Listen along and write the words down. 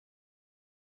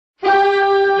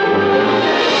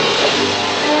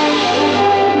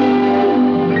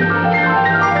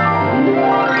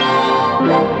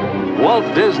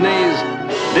Walt Disney's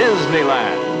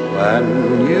Disneyland.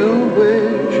 When you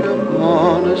wish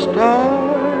upon a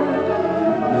star,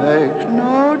 makes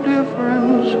no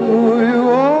difference who you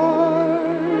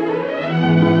are.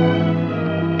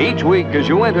 Each week as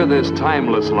you enter this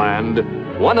timeless land,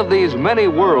 one of these many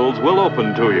worlds will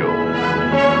open to you.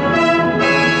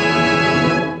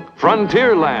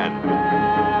 Frontierland.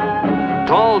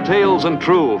 Tall tales and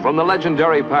true from the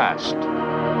legendary past.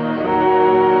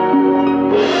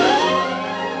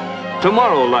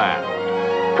 Tomorrowland.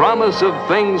 Promise of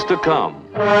things to come.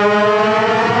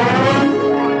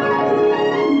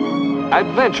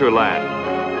 Adventureland.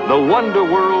 The wonder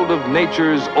world of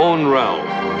nature's own realm.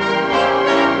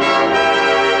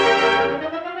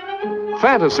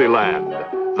 Fantasyland.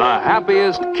 The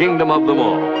happiest kingdom of them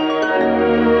all.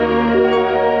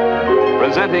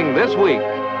 Presenting this week,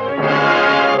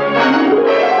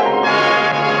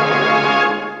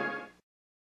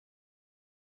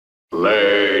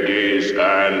 Ladies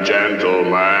and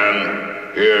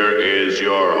gentlemen, here is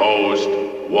your host,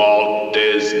 Walt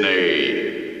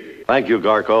Disney. Thank you,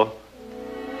 Garco.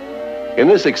 In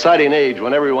this exciting age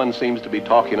when everyone seems to be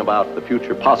talking about the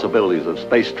future possibilities of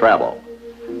space travel,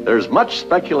 there's much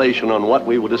speculation on what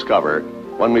we will discover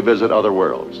when we visit other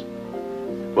worlds.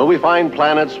 Will we find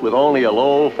planets with only a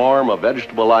low form of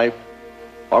vegetable life,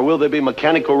 or will they be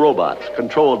mechanical robots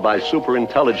controlled by super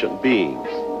intelligent beings?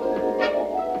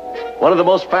 One of the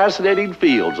most fascinating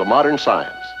fields of modern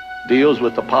science deals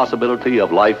with the possibility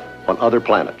of life on other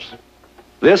planets.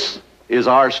 This is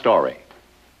our story.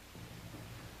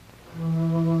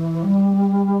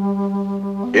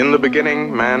 In the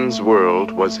beginning, man's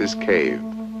world was his cave.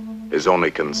 His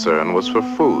only concern was for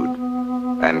food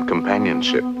and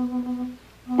companionship.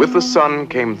 With the sun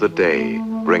came the day,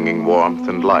 bringing warmth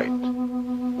and light.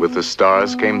 With the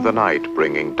stars came the night,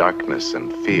 bringing darkness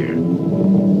and fear.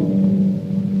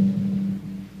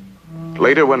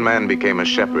 Later, when man became a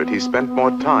shepherd, he spent more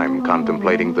time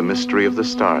contemplating the mystery of the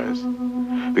stars.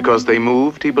 Because they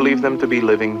moved, he believed them to be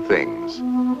living things,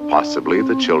 possibly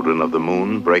the children of the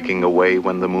moon breaking away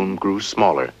when the moon grew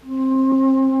smaller.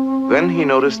 Then he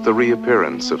noticed the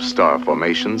reappearance of star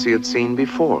formations he had seen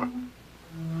before.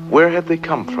 Where had they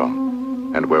come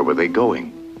from, and where were they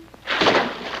going?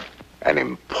 An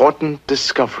important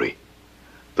discovery.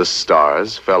 The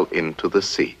stars fell into the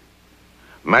sea.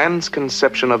 Man's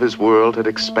conception of his world had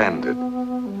expanded.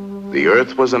 The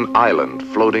earth was an island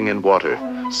floating in water,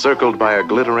 circled by a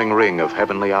glittering ring of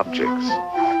heavenly objects.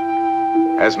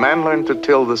 As man learned to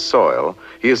till the soil,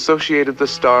 he associated the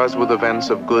stars with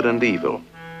events of good and evil.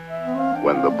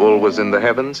 When the bull was in the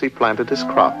heavens, he planted his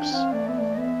crops.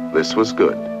 This was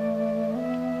good.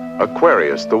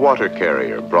 Aquarius, the water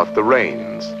carrier, brought the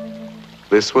rains.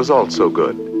 This was also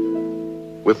good.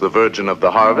 With the Virgin of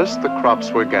the harvest, the crops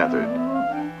were gathered.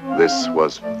 This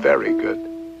was very good.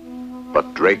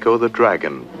 But Draco the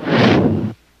dragon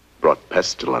brought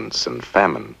pestilence and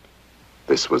famine.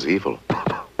 This was evil.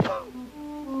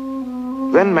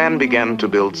 Then man began to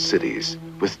build cities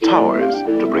with towers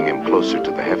to bring him closer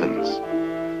to the heavens.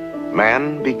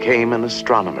 Man became an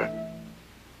astronomer.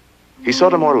 He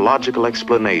sought a more logical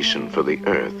explanation for the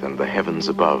earth and the heavens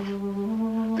above.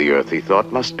 The earth, he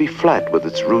thought, must be flat with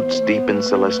its roots deep in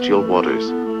celestial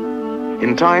waters.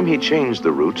 In time, he changed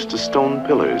the roots to stone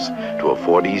pillars to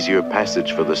afford easier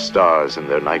passage for the stars in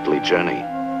their nightly journey.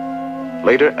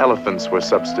 Later, elephants were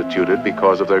substituted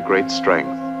because of their great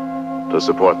strength. To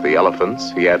support the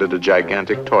elephants, he added a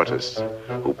gigantic tortoise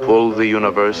who pulled the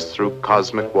universe through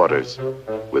cosmic waters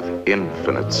with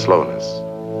infinite slowness.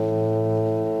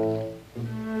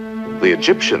 The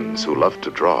Egyptians, who loved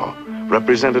to draw,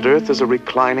 represented Earth as a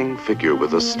reclining figure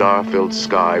with a star-filled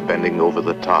sky bending over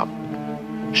the top.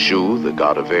 Shu, the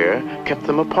god of air, kept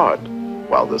them apart,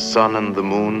 while the sun and the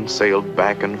moon sailed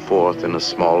back and forth in a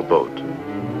small boat.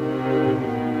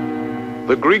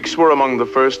 The Greeks were among the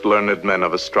first learned men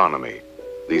of astronomy.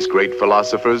 These great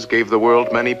philosophers gave the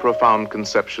world many profound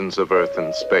conceptions of Earth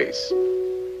and space.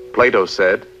 Plato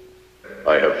said,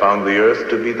 "I have found the Earth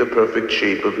to be the perfect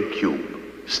shape of a cube,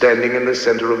 standing in the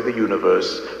center of the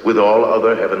universe, with all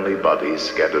other heavenly bodies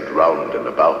scattered round and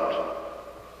about."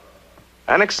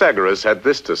 Anaxagoras had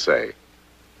this to say,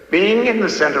 "Being in the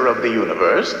center of the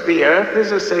universe, the Earth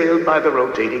is assailed by the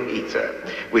rotating ether,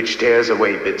 which tears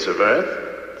away bits of Earth,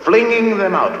 flinging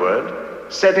them outward,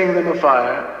 setting them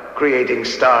afire, creating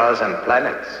stars and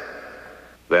planets."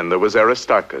 Then there was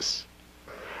Aristarchus.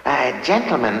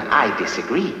 Gentlemen, I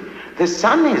disagree. The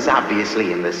sun is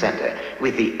obviously in the center,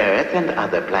 with the Earth and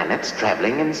other planets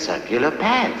traveling in circular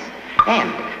paths.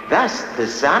 And thus the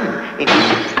sun...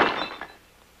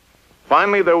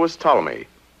 Finally, there was Ptolemy.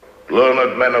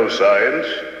 Learned men of science,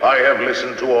 I have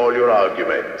listened to all your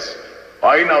arguments.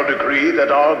 I now decree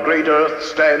that our great Earth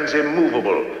stands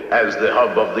immovable as the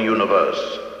hub of the universe,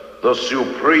 the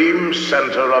supreme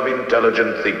center of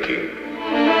intelligent thinking.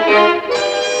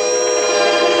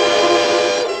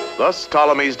 Thus,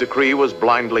 Ptolemy's decree was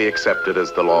blindly accepted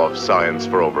as the law of science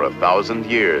for over 1,000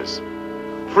 years.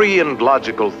 Free and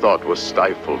logical thought was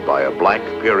stifled by a black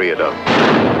period of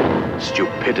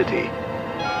stupidity,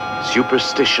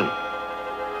 superstition,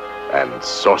 and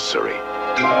sorcery.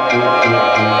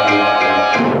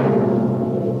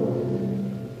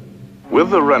 With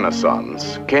the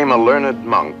Renaissance came a learned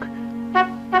monk,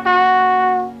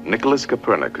 Nicholas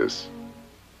Copernicus.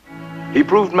 He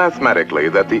proved mathematically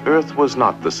that the Earth was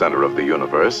not the center of the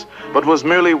universe, but was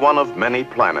merely one of many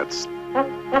planets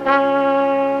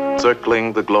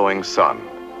circling the glowing sun.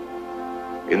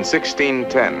 In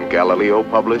 1610, Galileo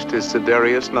published his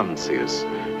Sidereus Nuncius,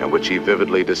 in which he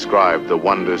vividly described the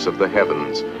wonders of the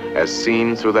heavens as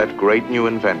seen through that great new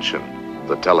invention,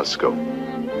 the telescope.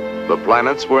 The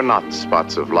planets were not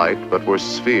spots of light, but were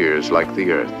spheres like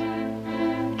the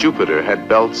Earth. Jupiter had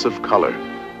belts of color.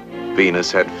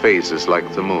 Venus had phases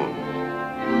like the moon.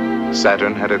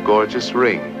 Saturn had a gorgeous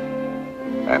ring,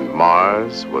 and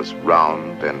Mars was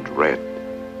round and red.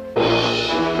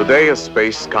 Today, a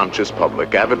space-conscious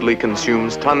public avidly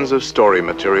consumes tons of story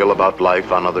material about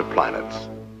life on other planets.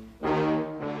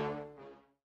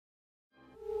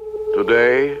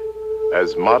 Today,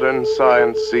 as modern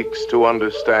science seeks to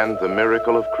understand the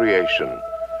miracle of creation,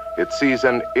 it sees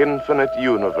an infinite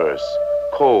universe,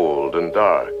 cold and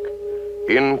dark,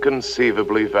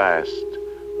 inconceivably vast,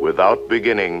 without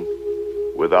beginning,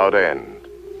 without end.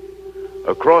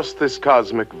 Across this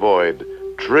cosmic void,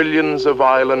 trillions of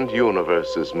island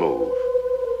universes move.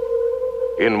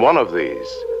 In one of these,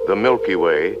 the Milky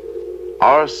Way,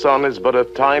 our sun is but a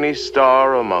tiny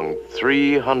star among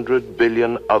 300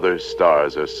 billion other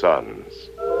stars or suns.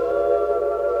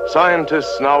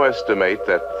 Scientists now estimate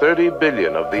that 30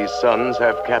 billion of these suns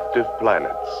have captive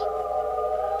planets.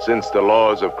 Since the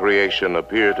laws of creation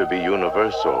appear to be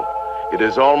universal, it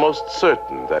is almost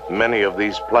certain that many of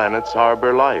these planets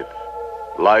harbor life.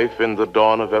 Life in the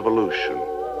dawn of evolution.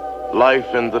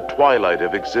 Life in the twilight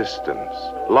of existence.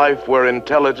 Life where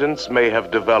intelligence may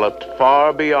have developed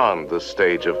far beyond the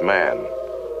stage of man.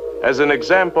 As an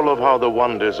example of how the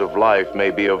wonders of life may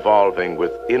be evolving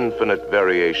with infinite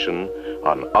variation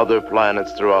on other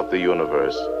planets throughout the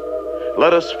universe,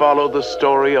 let us follow the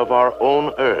story of our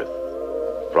own Earth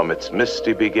from its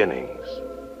misty beginnings.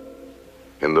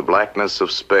 In the blackness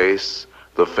of space,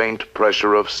 the faint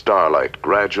pressure of starlight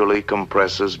gradually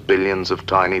compresses billions of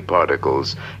tiny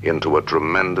particles into a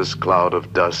tremendous cloud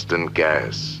of dust and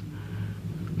gas.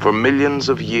 For millions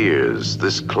of years,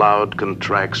 this cloud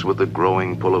contracts with the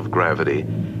growing pull of gravity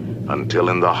until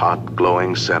in the hot,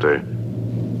 glowing center,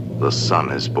 the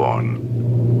sun is born.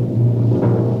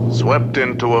 Swept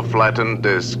into a flattened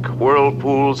disk,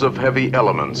 whirlpools of heavy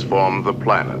elements form the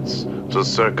planets to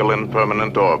circle in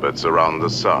permanent orbits around the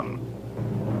sun.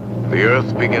 The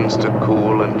Earth begins to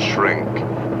cool and shrink,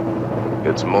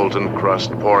 its molten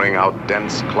crust pouring out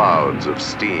dense clouds of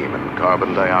steam and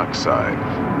carbon dioxide.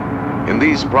 In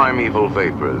these primeval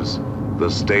vapors, the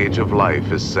stage of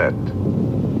life is set.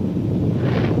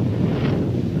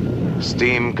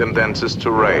 Steam condenses to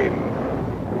rain.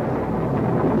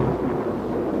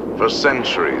 For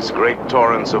centuries, great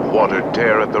torrents of water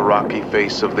tear at the rocky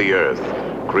face of the Earth,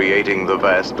 creating the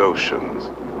vast oceans.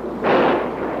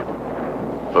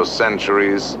 For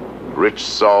centuries, rich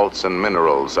salts and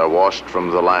minerals are washed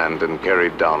from the land and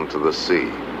carried down to the sea.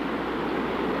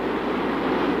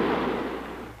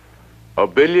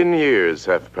 1 billion years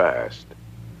have passed.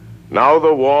 Now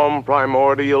the warm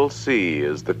primordial sea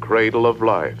is the cradle of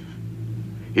life.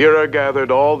 Here are gathered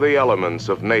all the elements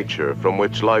of nature from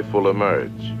which life will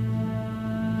emerge.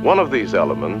 One of these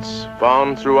elements,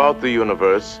 found throughout the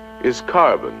universe, is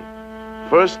carbon,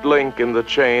 first link in the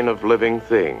chain of living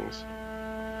things.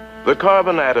 The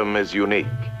carbon atom is unique,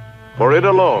 for it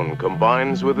alone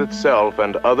combines with itself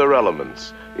and other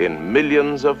elements in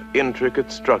millions of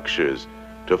intricate structures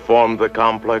to form the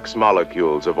complex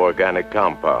molecules of organic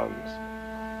compounds.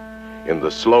 In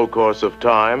the slow course of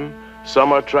time,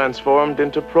 some are transformed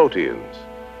into proteins,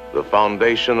 the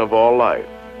foundation of all life.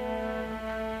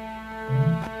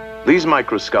 These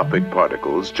microscopic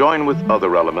particles join with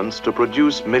other elements to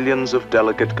produce millions of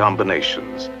delicate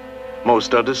combinations.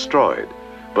 Most are destroyed,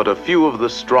 but a few of the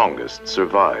strongest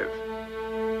survive.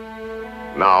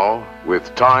 Now,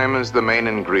 with time as the main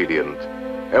ingredient,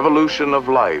 evolution of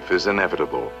life is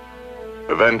inevitable.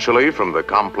 Eventually, from the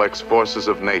complex forces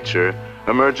of nature,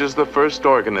 emerges the first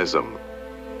organism,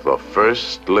 The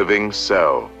first living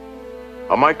cell.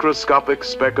 A microscopic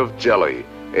speck of jelly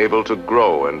able to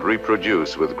grow and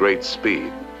reproduce with great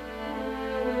speed.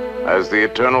 As the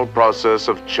eternal process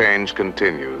of change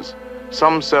continues,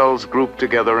 some cells group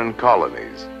together in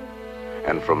colonies,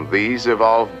 and from these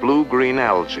evolve blue-green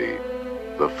algae,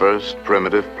 the first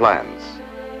primitive plants.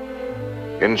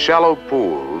 In shallow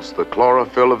pools, the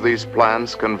chlorophyll of these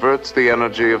plants converts the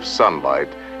energy of sunlight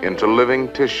into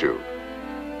living tissue.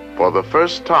 For the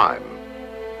first time,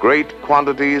 great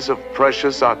quantities of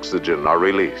precious oxygen are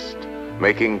released,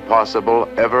 making possible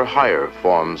ever higher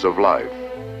forms of life.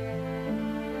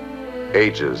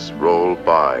 Ages roll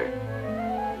by.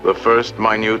 The first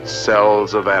minute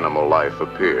cells of animal life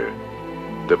appear,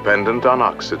 dependent on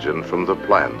oxygen from the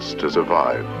plants to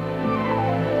survive.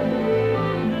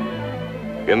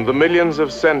 In the millions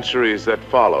of centuries that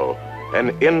follow,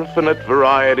 an infinite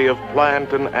variety of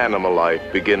plant and animal life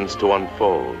begins to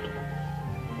unfold.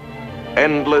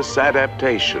 Endless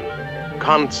adaptation,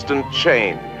 constant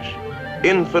change,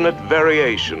 infinite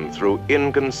variation through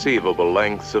inconceivable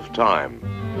lengths of time.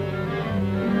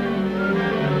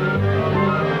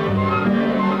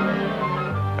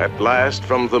 At last,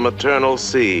 from the maternal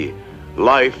sea,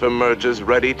 life emerges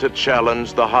ready to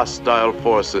challenge the hostile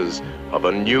forces of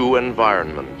a new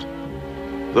environment.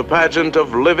 The pageant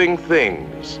of living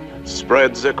things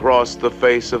spreads across the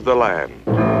face of the land.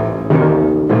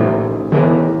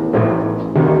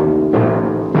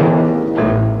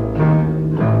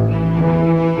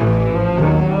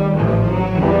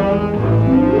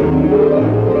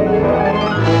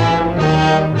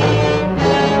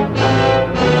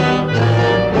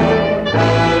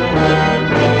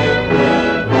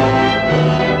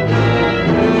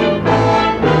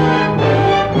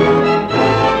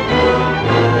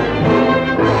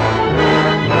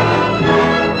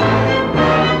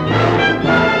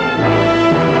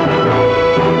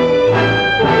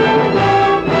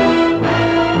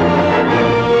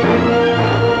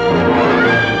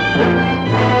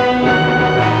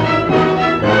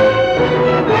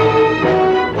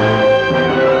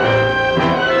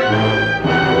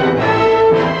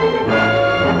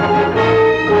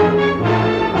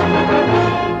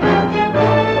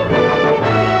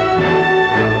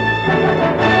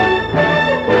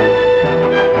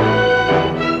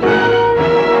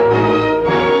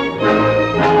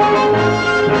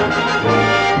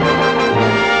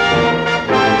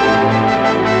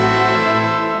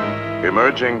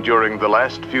 Emerging during the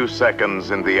last few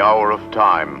seconds in the hour of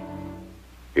time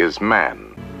is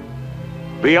man.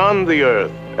 Beyond the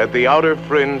Earth, at the outer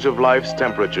fringe of life's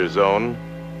temperature zone,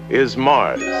 is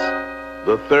Mars,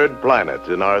 the third planet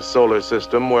in our solar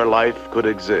system where life could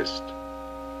exist.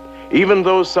 Even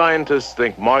though scientists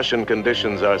think Martian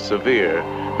conditions are severe,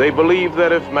 they believe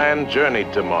that if man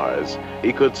journeyed to Mars,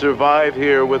 he could survive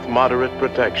here with moderate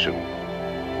protection.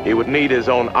 He would need his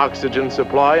own oxygen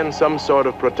supply and some sort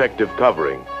of protective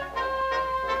covering.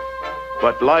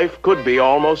 But life could be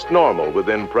almost normal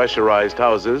within pressurized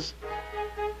houses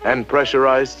and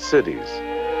pressurized cities.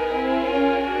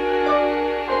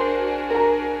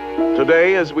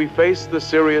 Today, as we face the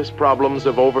serious problems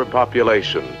of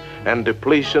overpopulation and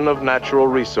depletion of natural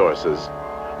resources,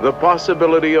 the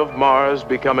possibility of Mars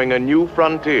becoming a new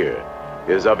frontier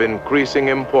is of increasing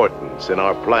importance in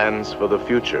our plans for the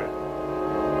future.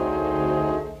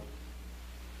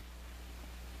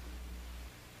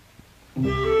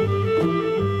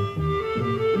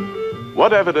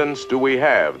 What evidence do we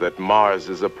have that Mars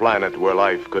is a planet where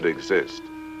life could exist?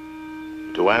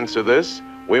 To answer this,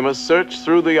 we must search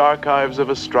through the archives of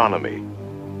astronomy.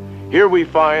 Here we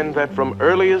find that from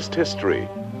earliest history,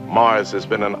 Mars has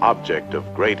been an object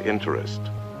of great interest.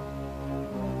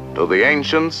 To the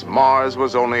ancients, Mars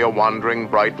was only a wandering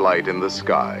bright light in the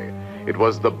sky. It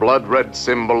was the blood-red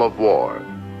symbol of war.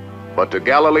 But to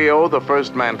Galileo, the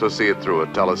first man to see it through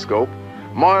a telescope,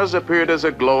 Mars appeared as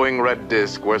a glowing red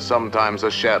disk where sometimes a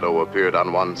shadow appeared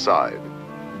on one side.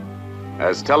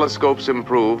 As telescopes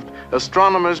improved,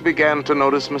 astronomers began to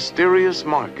notice mysterious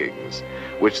markings,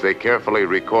 which they carefully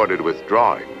recorded with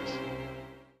drawings.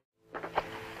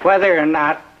 Whether or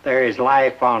not there is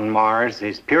life on Mars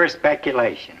is pure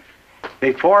speculation.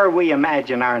 Before we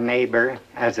imagine our neighbor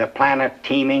as a planet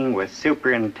teeming with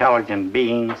super-intelligent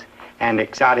beings and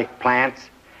exotic plants,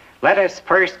 let us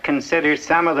first consider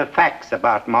some of the facts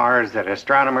about Mars that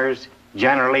astronomers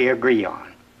generally agree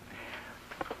on.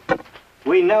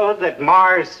 We know that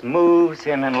Mars moves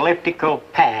in an elliptical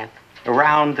path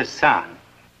around the sun,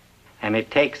 and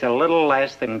it takes a little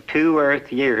less than 2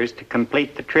 Earth years to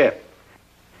complete the trip.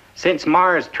 Since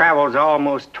Mars travels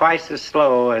almost twice as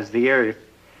slow as the Earth,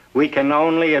 we can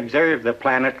only observe the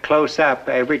planet close up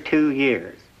every 2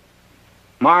 years.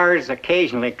 Mars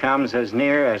occasionally comes as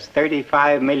near as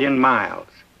 35 million miles.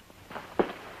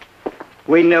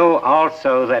 We know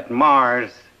also that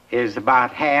Mars is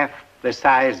about half the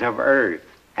size of Earth,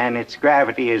 and its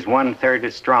gravity is 1/3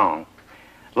 as strong.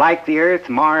 Like the Earth,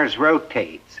 Mars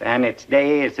rotates, and its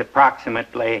day is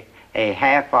approximately a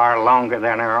half hour longer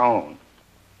than our own.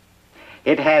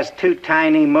 It has 2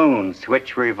 tiny moons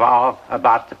which revolve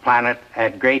about the planet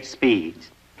at great speeds.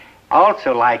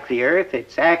 Also, like the Earth,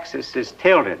 its axis is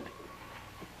tilted,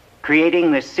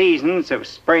 creating the seasons of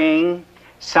spring,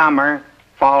 summer,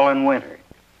 fall, and winter.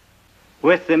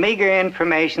 With the meager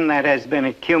information that has been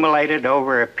accumulated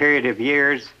over a period of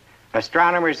years,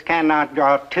 astronomers cannot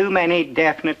draw too many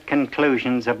definite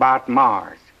conclusions about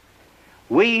Mars.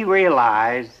 We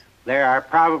realize there are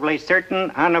probably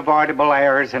certain unavoidable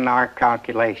errors in our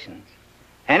calculations,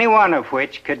 any one of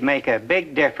which could make a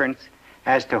big difference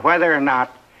as to whether or not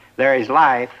there is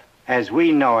life as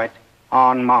we know it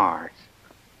on Mars.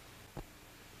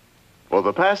 For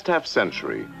the past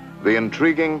half-century, the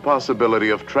intriguing possibility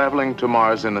of traveling to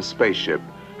Mars in a spaceship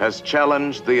has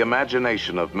challenged the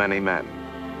imagination of many men.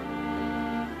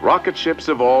 Rocket ships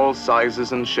of all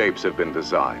sizes and shapes have been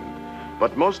designed,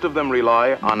 but most of them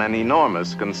rely on an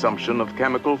enormous consumption of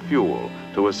chemical fuel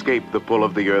to escape the pull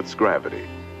of the Earth's gravity.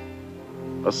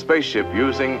 A spaceship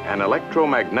using an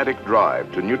electromagnetic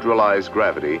drive to neutralize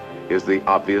gravity is the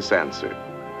obvious answer,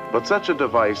 but such a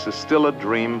device is still a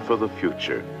dream for the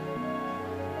future.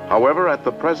 However, at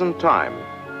the present time,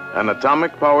 an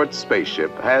atomic-powered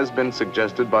spaceship has been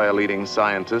suggested by a leading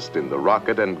scientist in the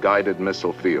rocket and guided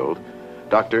missile field,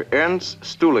 Dr. Ernst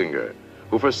Stuhlinger,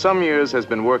 who for some years has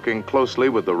been working closely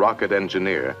with the rocket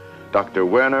engineer, Dr.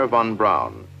 Werner von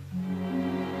Braun.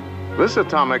 This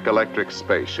atomic electric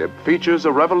spaceship features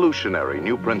a revolutionary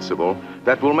new principle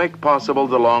that will make possible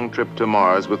the long trip to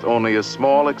Mars with only a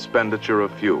small expenditure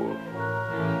of fuel.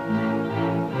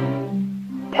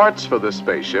 Parts for the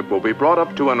spaceship will be brought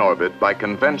up to an orbit by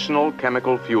conventional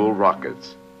chemical fuel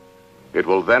rockets. It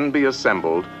will then be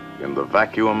assembled in the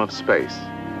vacuum of space.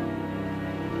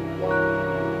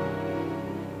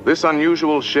 This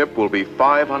unusual ship will be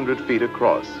 500 feet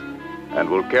across and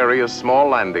will carry a small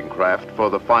landing craft for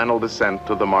the final descent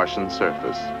to the Martian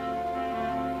surface.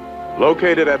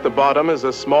 Located at the bottom is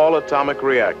a small atomic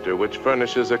reactor which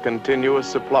furnishes a continuous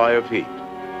supply of heat.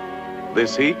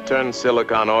 This heat turns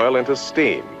silicon oil into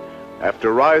steam.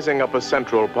 After rising up a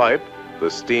central pipe,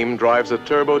 the steam drives a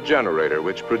turbo generator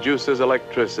which produces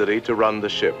electricity to run the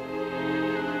ship.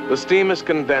 The steam is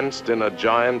condensed in a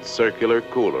giant circular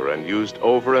cooler and used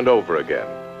over and over again.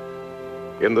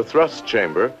 In the thrust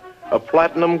chamber, a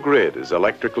platinum grid is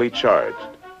electrically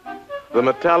charged. The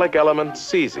metallic element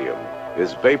cesium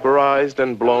is vaporized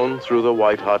and blown through the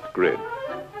white-hot grid.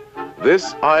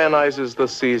 This ionizes the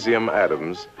cesium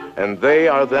atoms, and they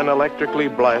are then electrically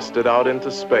blasted out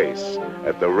into space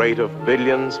at the rate of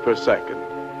billions per second.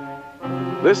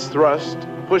 This thrust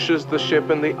pushes the ship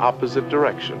in the opposite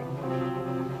direction.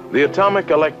 The atomic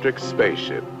electric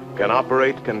spaceship can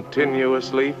operate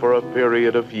continuously for a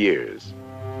period of years.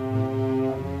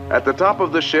 At the top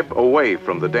of the ship, away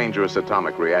from the dangerous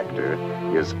atomic reactor,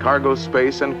 is cargo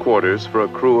space and quarters for a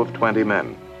crew of 20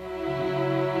 men.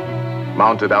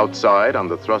 Mounted outside on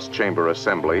the thrust chamber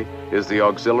assembly is the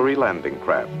auxiliary landing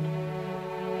craft.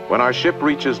 When our ship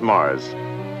reaches Mars,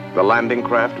 the landing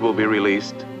craft will be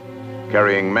released,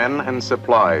 carrying men and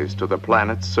supplies to the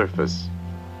planet's surface.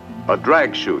 A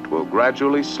drag chute will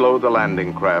gradually slow the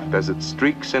landing craft as it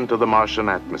streaks into the Martian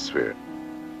atmosphere.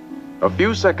 A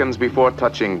few seconds before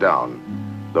touching down,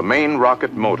 the main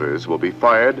rocket motors will be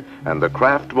fired and the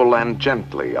craft will land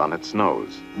gently on its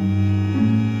nose.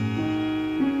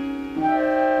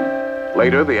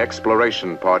 Later, the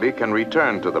exploration party can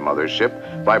return to the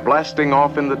mothership by blasting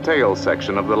off in the tail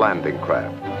section of the landing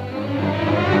craft.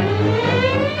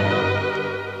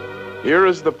 Here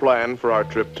is the plan for our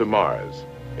trip to Mars.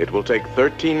 It will take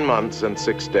 13 months and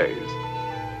 6 days.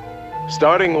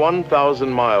 Starting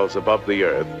 1,000 miles above the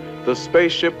Earth, the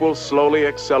spaceship will slowly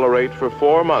accelerate for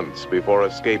 4 months before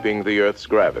escaping the Earth's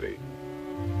gravity.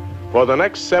 For the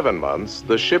next 7 months,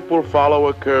 the ship will follow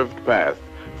a curved path,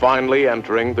 finally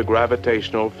entering the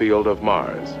gravitational field of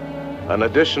Mars. An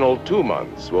additional 2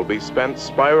 months will be spent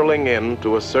spiraling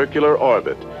into a circular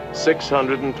orbit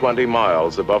 620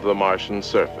 miles above the Martian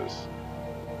surface.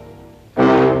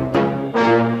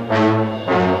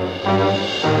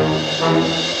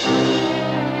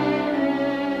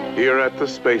 Here at the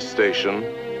space station,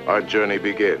 our journey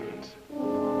begins.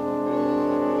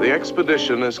 The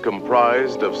expedition is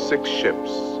comprised of 6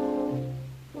 ships.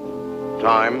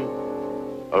 Time,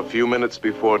 a few minutes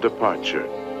before departure.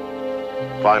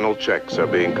 Final checks are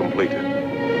being completed.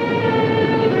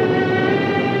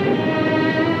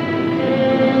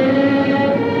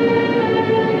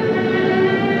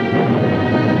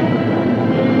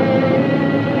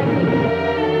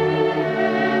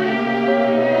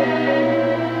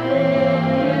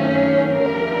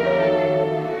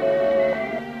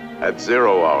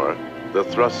 0 hour, the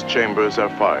thrust chambers are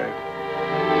fired.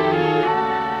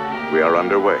 We are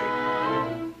underway.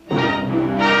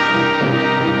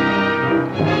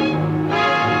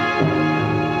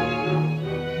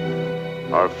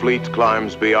 Our fleet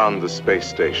climbs beyond the space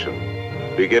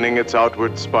station, beginning its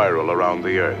outward spiral around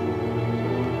the Earth.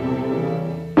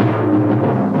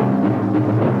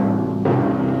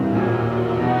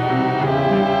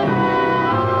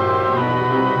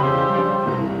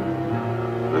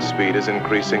 The speed is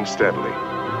increasing steadily.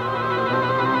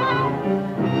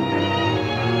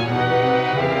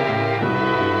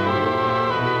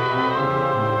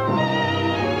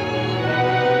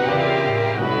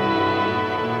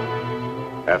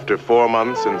 After 4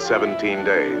 months and 17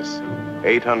 days,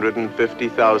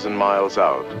 850,000 miles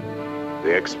out,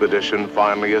 the expedition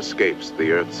finally escapes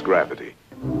the Earth's gravity.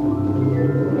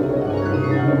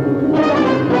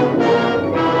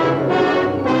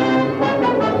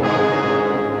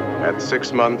 At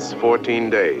 6 months, 14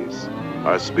 days,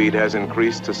 our speed has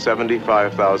increased to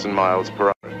 75,000 miles per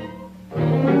hour.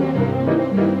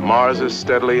 Mars is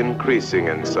steadily increasing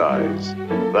in size.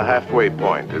 The halfway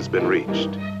point has been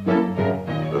reached.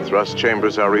 The thrust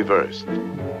chambers are reversed.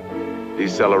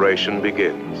 Deceleration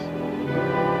begins.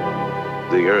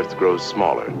 The Earth grows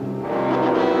smaller.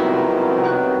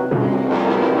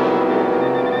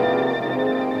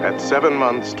 At 7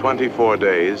 months, 24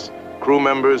 days, crew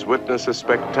members witness a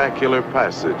spectacular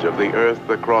passage of the Earth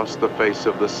across the face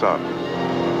of the Sun.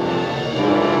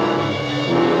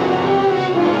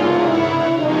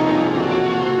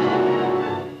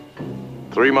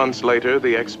 Three months later,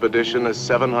 the expedition is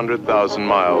 700,000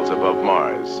 miles above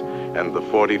Mars, and the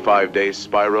 45-day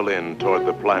spiral in toward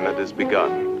the planet is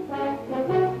begun.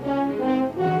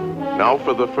 Now,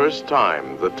 for the first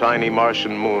time, the tiny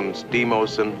Martian moons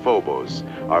Deimos and Phobos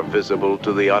are visible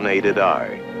to the unaided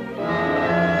eye.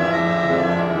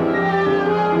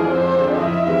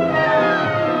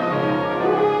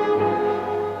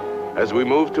 As we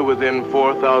move to within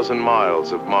 4,000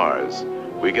 miles of Mars,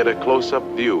 we get a close-up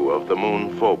view of the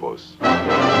moon Phobos.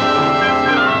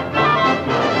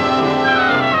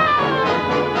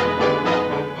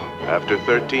 After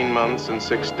 13 months and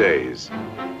 6 days,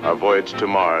 our voyage to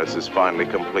Mars is finally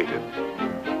completed.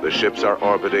 The ships are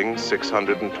orbiting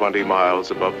 620 miles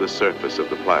above the surface of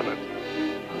the planet.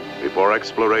 Before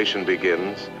exploration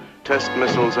begins, test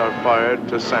missiles are fired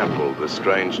to sample the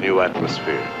strange new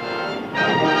atmosphere.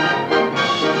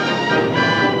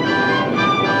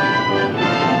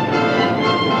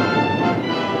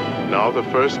 Now the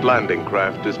first landing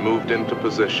craft is moved into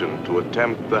position to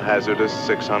attempt the hazardous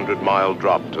 600-mile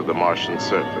drop to the Martian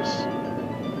surface.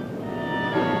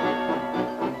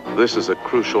 This is a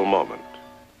crucial moment.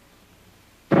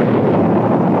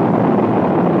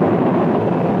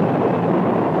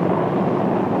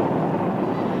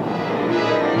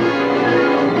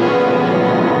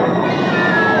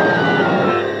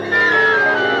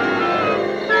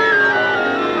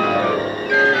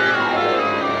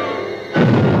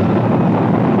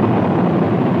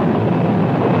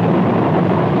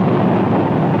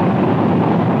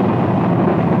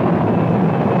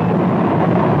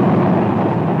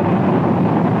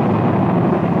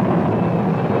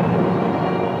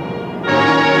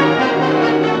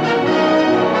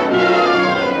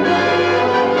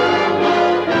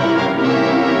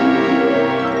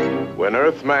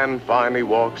 Man finally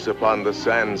walks upon the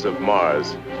sands of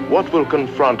Mars, what will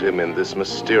confront him in this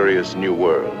mysterious new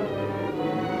world?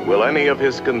 Will any of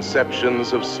his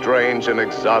conceptions of strange and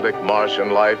exotic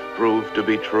Martian life prove to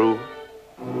be true?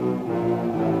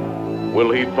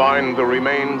 Will he find the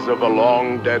remains of a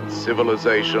long-dead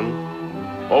civilization?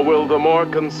 Or will the more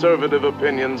conservative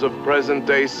opinions of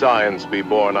present-day science be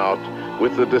borne out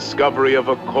with the discovery of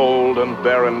a cold and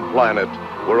barren planet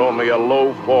where only a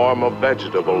low form of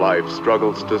vegetable life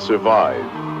struggles to survive?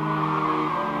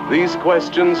 These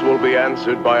questions will be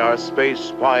answered by our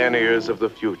space pioneers of the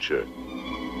future.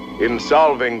 In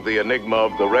solving the enigma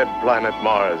of the red planet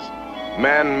Mars,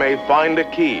 man may find a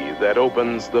key that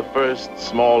opens the first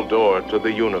small door to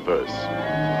the universe.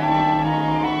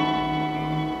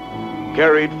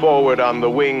 Carried forward on the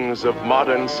wings of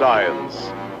modern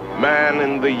science, man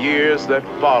in the years that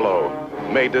follow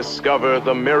may discover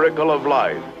the miracle of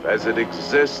life as it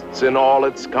exists in all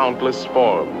its countless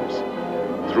forms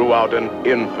throughout an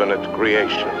infinite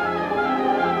creation.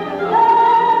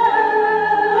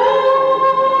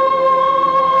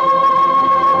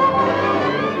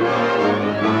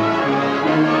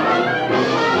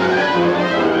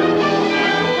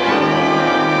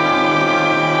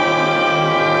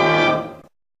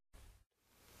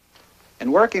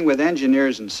 And working with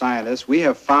engineers and scientists, we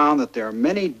have found that there are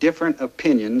many different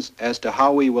opinions as to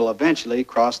how we will eventually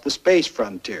cross the space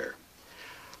frontier.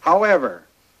 However,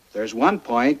 there's one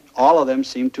point all of them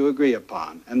seem to agree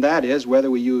upon, and that is whether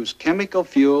we use chemical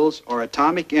fuels or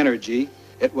atomic energy,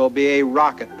 it will be a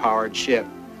rocket-powered ship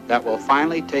that will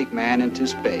finally take man into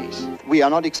space. We are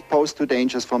not exposed to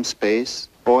dangers from space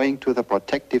owing to the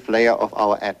protective layer of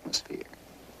our atmosphere.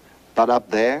 But up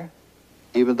there,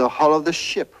 even the hull of the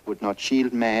ship would not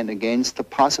shield man against the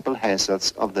possible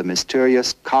hazards of the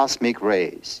mysterious cosmic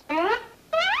rays.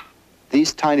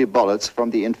 These tiny bullets from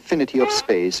the infinity of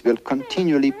space will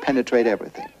continually penetrate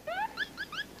everything.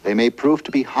 They may prove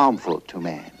to be harmful to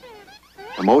man.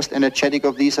 The most energetic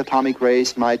of these atomic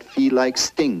rays might feel like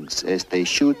stings as they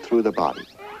shoot through the body.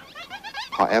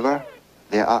 However,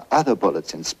 there are other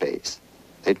bullets in space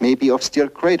that may be of still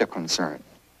greater concern.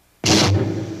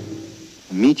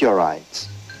 Meteorites.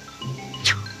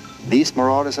 These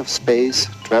marauders of space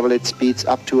travel at speeds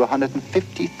up to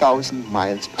 150,000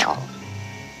 miles per hour.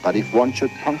 But if one should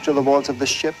puncture the walls of the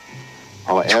ship,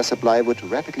 our air supply would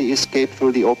rapidly escape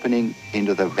through the opening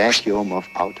into the vacuum of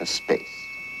outer space.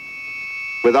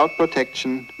 Without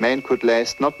protection, man could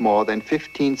last not more than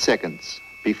 15 seconds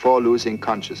before losing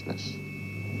consciousness.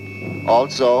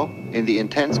 Also, in the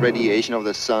intense radiation of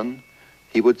the sun,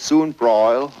 he would soon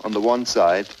broil on the one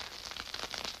side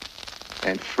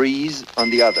and freeze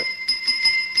on the other.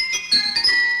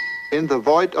 In the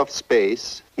void of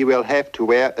space, he will have to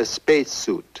wear a space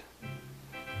suit.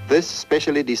 This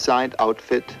specially designed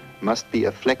outfit must be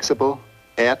a flexible,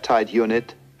 airtight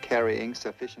unit carrying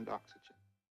sufficient oxygen.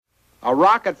 A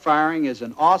rocket firing is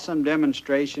an awesome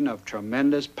demonstration of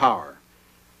tremendous power.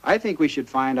 I think we should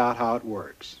find out how it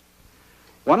works.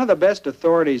 One of the best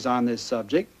authorities on this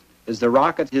subject is the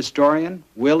rocket historian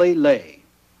Willie Ley.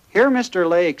 Here Mr.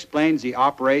 Ley explains the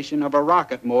operation of a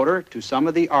rocket motor to some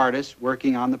of the artists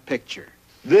working on the picture.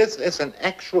 This is an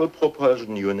actual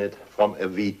propulsion unit from a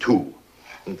V2.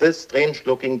 And this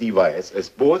strange-looking device is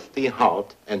both the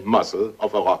heart and muscle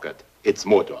of a rocket, its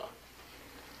motor.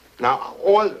 Now,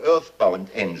 all earthbound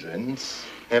engines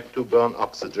have to burn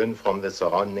oxygen from the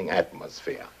surrounding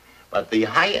atmosphere. But the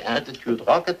high-altitude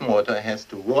rocket motor has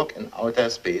to work in outer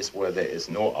space where there is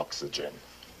no oxygen.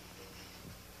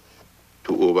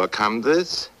 To overcome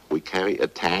this, we carry a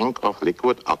tank of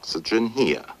liquid oxygen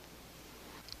here.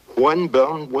 When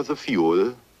burned with a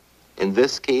fuel, in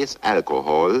this case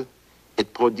alcohol,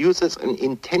 it produces an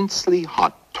intensely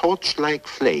hot, torch-like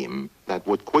flame that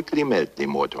would quickly melt the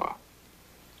motor.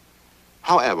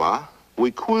 However,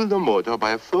 we cool the motor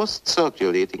by first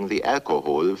circulating the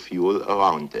alcohol fuel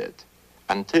around it,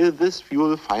 until this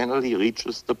fuel finally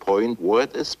reaches the point where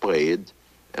it is sprayed,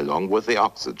 along with the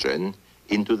oxygen,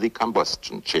 into the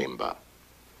combustion chamber.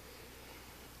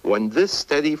 When this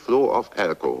steady flow of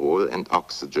alcohol and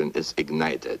oxygen is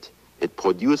ignited, it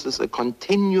produces a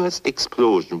continuous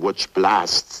explosion which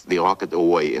blasts the rocket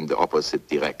away in the opposite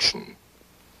direction.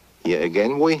 Here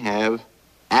again we have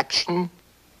action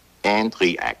and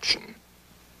reaction.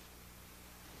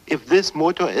 If this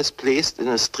motor is placed in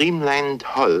a streamlined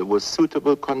hull with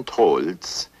suitable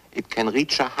controls, it can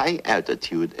reach a high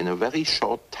altitude in a very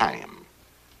short time.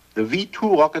 The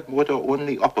V2 rocket motor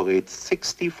only operates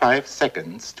 65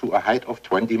 seconds to a height of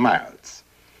 20 miles.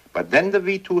 But then the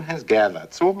V2 has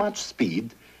gathered so much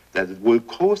speed that it will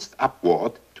coast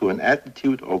upward to an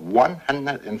altitude of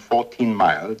 114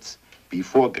 miles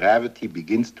before gravity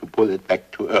begins to pull it back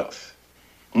to Earth.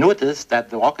 Notice that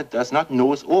the rocket does not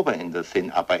nose over in the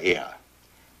thin upper air,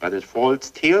 but it falls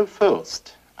tail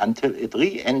first until it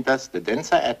re-enters the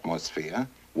denser atmosphere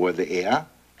where the air,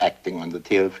 acting on the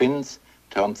tail fins,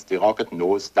 turns the rocket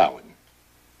nose down.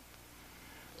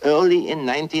 Early in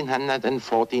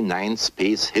 1949,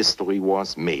 space history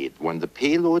was made when the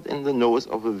payload in the nose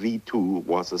of a V2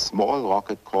 was a small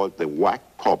rocket called the WAC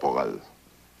Corporal.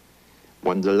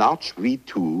 When the large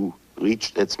V2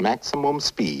 reached its maximum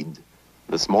speed,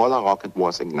 the smaller rocket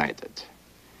was ignited.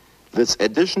 This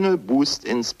additional boost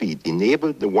in speed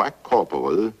enabled the WAC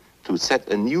Corporal to set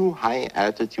a new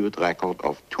high-altitude record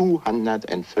of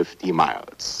 250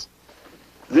 miles.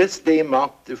 This day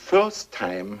marked the first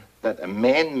time that a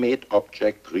man-made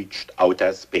object reached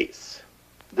outer space.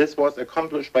 This was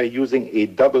accomplished by using a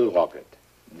double rocket,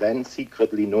 then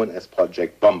secretly known as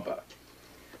Project Bomber.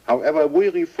 However, we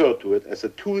refer to it as a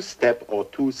two-step or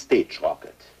two-stage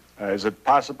rocket. Is it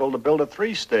possible to build a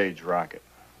three-stage rocket?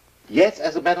 Yes,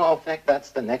 as a matter of fact, that's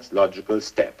the next logical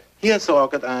step. Here's a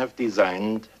rocket I have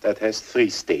designed that has 3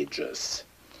 stages.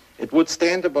 It would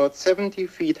stand about 70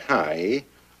 feet high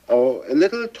or a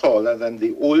little taller than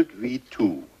the old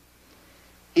V2.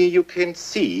 Here you can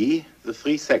see the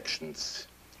 3 sections.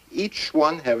 each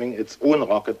one having its own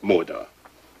rocket motor.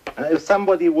 If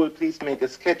somebody will please make a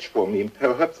sketch for me,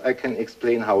 perhaps I can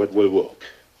explain how it will work.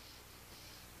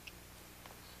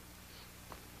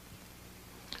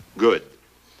 Good.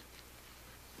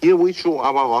 Here we show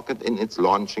our rocket in its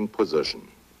launching position.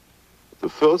 The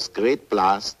first great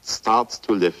blast starts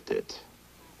to lift it.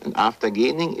 And after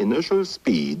gaining initial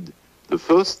speed, the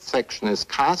first section is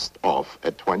cast off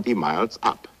at 20 miles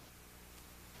up.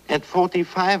 At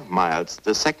 45 miles,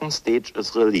 the second stage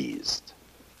is released.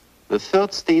 The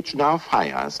third stage now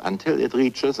fires until it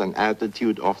reaches an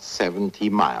altitude of 70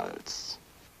 miles.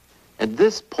 At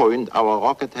this point, our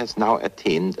rocket has now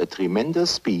attained a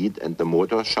tremendous speed and the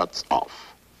motor shuts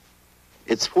off.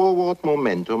 Its forward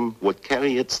momentum would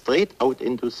carry it straight out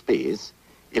into space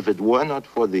if it were not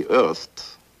for the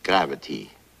Earth's gravity.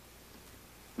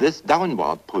 This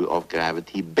downward pull of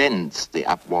gravity bends the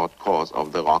upward course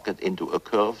of the rocket into a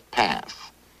curved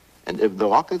path. And if the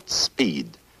rocket's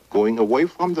speed going away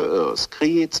from the Earth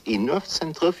creates enough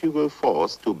centrifugal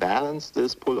force to balance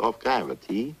this pull of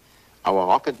gravity, our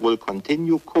rocket will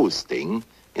continue coasting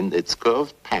in its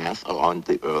curved path around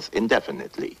the Earth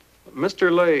indefinitely.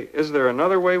 Mr. Lay, is there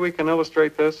another way we can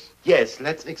illustrate this? Yes,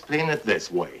 let's explain it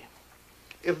this way.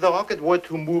 If the rocket were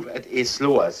to move at a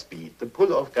slower speed, the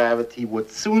pull of gravity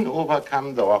would soon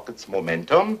overcome the rocket's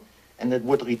momentum and it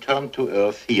would return to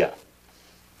Earth here.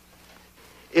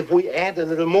 If we add a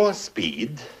little more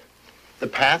speed, the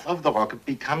path of the rocket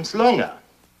becomes longer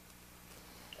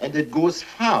and it goes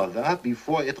farther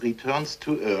before it returns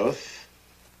to Earth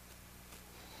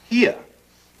here.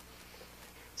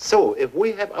 So if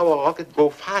we have our rocket go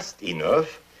fast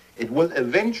enough, it will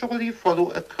eventually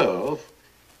follow a curve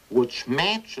which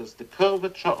matches the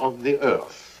curvature of the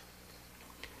Earth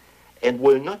and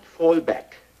will not fall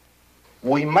back.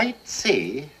 We might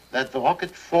say that the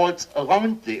rocket falls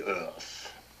around the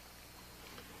Earth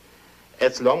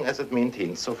as long as it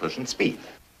maintains sufficient speed.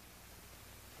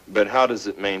 But how does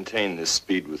it maintain this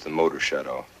speed with the motor shut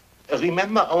off?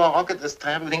 Remember, our rocket is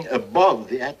traveling above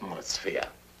the atmosphere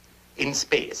in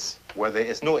space, where there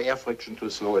is no air friction to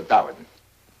slow it down.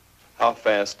 How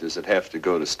fast does it have to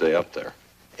go to stay up there?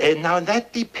 Now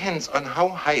that depends on how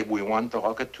high we want the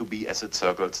rocket to be as it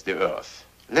circles the Earth.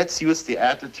 Let's use the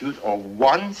altitude of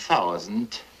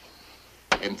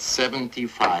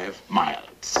 1,075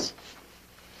 miles.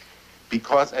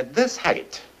 Because at this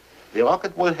height, the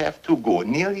rocket will have to go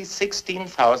nearly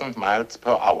 16,000 miles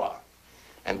per hour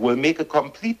and will make a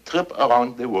complete trip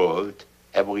around the world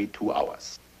every 2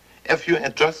 hours. A few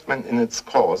adjustments in its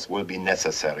course will be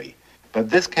necessary,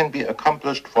 but this can be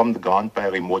accomplished from the ground by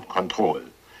remote control,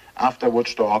 after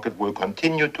which the rocket will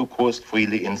continue to coast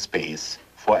freely in space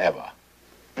forever.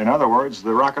 In other words,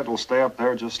 the rocket will stay up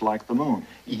there just like the moon.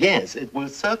 Yes, it will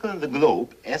circle the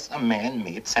globe as a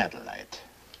man-made satellite.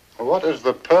 What is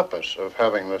the purpose of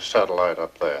having this satellite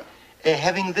up there?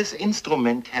 Having this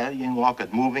instrument-carrying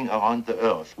rocket moving around the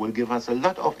Earth will give us a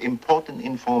lot of important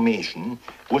information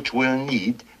which we'll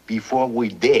need before we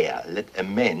dare let a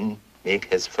man make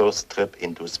his first trip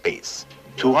into space.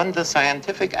 To run the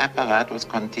scientific apparatus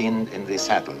contained in the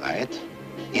satellite,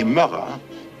 a mirror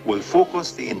will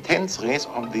focus the intense rays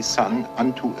of the sun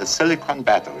onto a silicon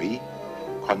battery,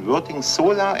 converting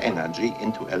solar energy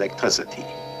into electricity.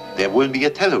 There will be a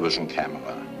television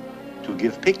camera to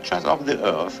give pictures of the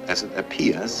Earth as it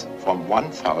appears from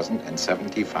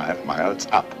 1,075 miles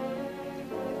up.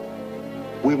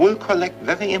 We will collect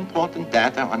very important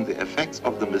data on the effects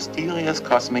of the mysterious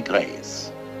cosmic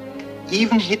rays.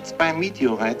 Even hits by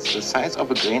meteorites the size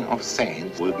of a grain of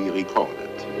sand will be recorded.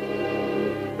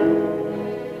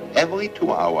 Every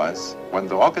 2 hours, when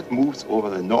the rocket moves over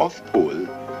the North Pole,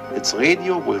 its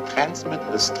radio will transmit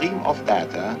a stream of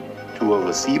data to a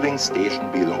receiving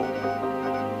station below.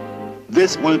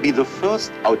 This will be the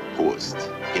first outpost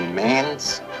in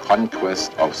man's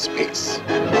conquest of space.